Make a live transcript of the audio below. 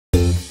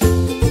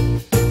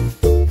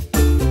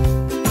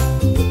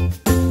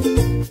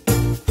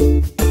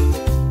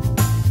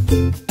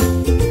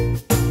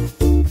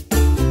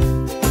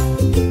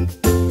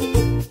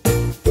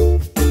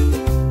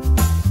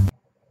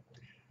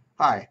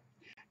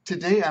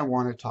Today I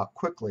want to talk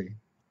quickly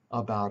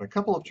about a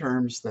couple of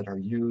terms that are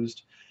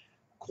used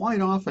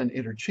quite often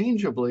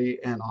interchangeably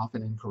and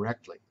often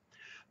incorrectly.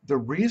 The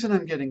reason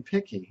I'm getting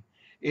picky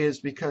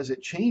is because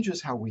it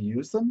changes how we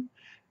use them,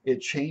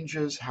 it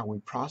changes how we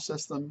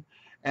process them,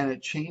 and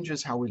it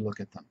changes how we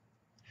look at them.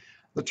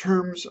 The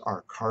terms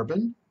are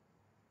carbon,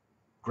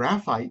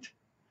 graphite,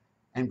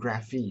 and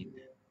graphene.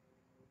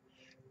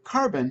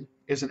 Carbon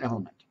is an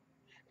element.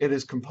 It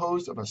is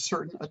composed of a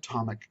certain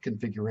atomic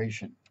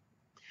configuration.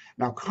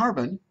 Now,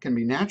 carbon can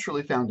be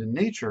naturally found in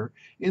nature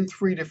in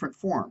three different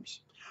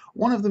forms.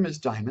 One of them is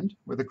diamond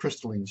with a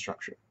crystalline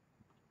structure.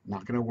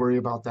 Not going to worry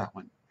about that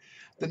one.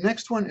 The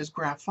next one is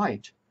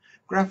graphite.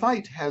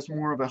 Graphite has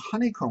more of a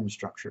honeycomb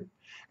structure,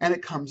 and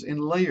it comes in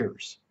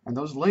layers, and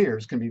those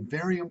layers can be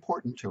very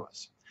important to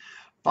us.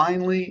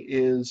 Finally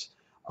is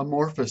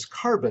amorphous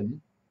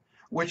carbon,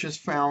 which is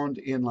found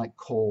in like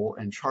coal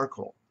and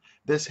charcoal.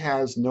 This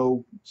has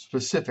no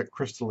specific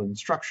crystalline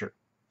structure.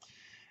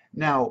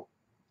 Now,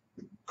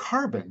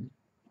 carbon,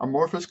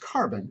 amorphous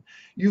carbon,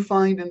 you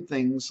find in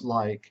things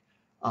like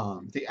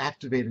the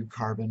activated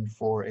carbon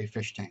for a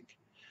fish tank,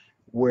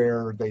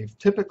 where they've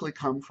typically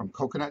come from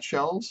coconut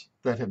shells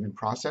that have been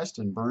processed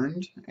and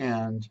burned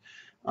and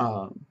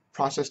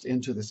processed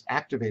into this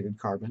activated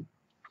carbon.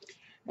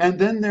 And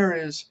then there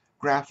is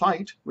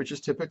graphite, which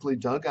is typically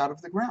dug out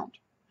of the ground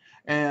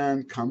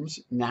and comes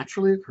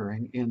naturally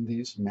occurring in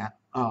these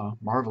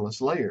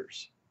marvelous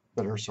layers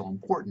that are so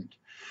important.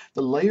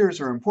 The layers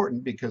are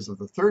important because of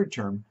the third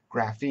term,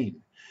 graphene.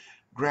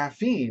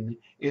 Graphene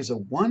is a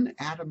one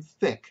atom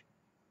thick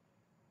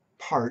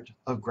part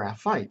of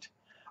graphite,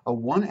 a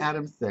one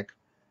atom thick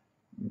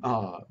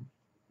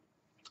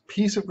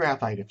piece of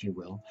graphite, if you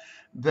will,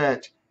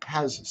 that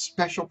has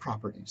special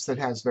properties, that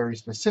has very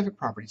specific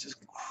properties. It's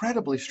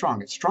incredibly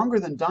strong. It's stronger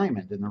than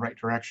diamond in the right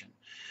direction.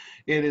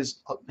 It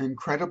is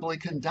incredibly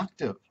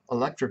conductive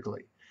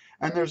electrically.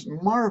 And there's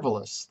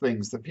marvelous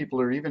things that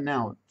people are even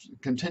now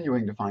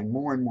continuing to find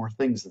more and more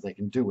things that they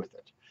can do with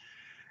it.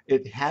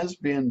 It has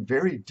been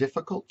very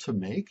difficult to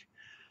make,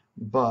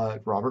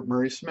 but Robert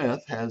Murray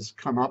Smith has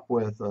come up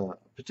with a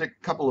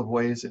couple of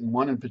ways, and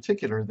one in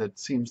particular that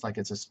seems like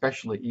it's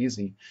especially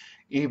easy,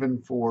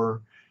 even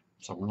for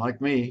someone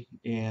like me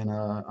in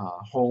a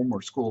home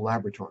or school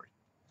laboratory.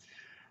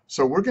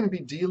 So we're going to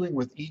be dealing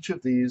with each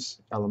of these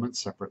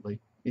elements separately,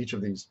 each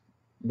of these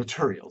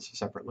materials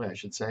separately, I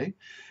should say.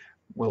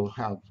 We'll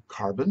have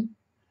carbon,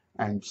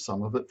 and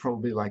some of it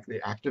probably like the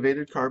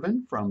activated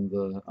carbon from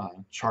the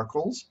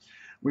charcoals.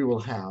 We will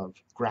have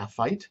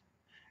graphite,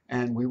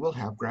 and we will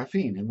have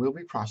graphene, and we'll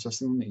be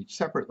processing them each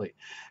separately.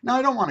 Now,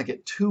 I don't want to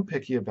get too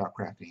picky about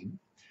graphene.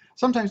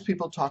 Sometimes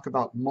people talk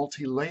about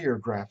multi-layer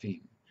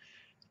graphene.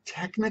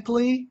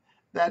 Technically,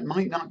 that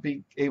might not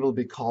be able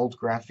to be called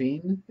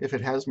graphene if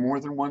it has more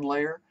than one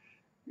layer.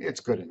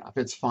 It's good enough.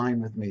 It's fine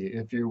with me.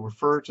 If you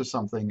refer to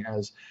something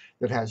as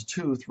that has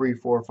 2, 3,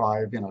 4,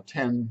 5,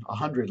 10,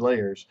 100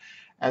 layers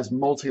as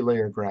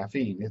multi-layer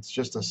graphene, it's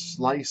just a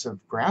slice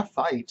of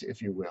graphite,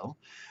 if you will.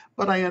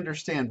 But I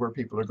understand where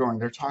people are going.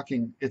 They're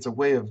talking, it's a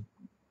way of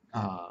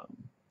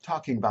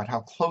talking about how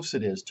close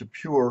it is to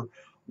pure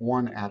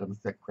one atom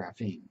thick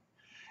graphene.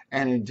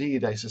 And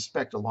indeed, I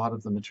suspect a lot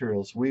of the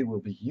materials we will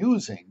be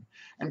using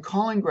and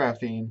calling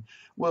graphene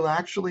will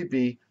actually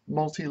be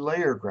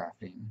multi-layer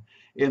graphene,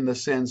 in the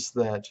sense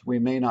that we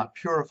may not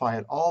purify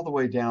it all the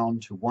way down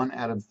to one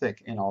atom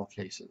thick in all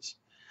cases.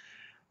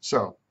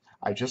 So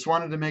I just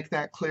wanted to make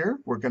that clear.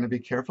 We're going to be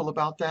careful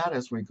about that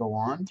as we go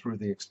on through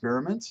the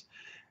experiments,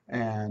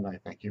 and I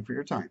thank you for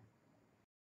your time.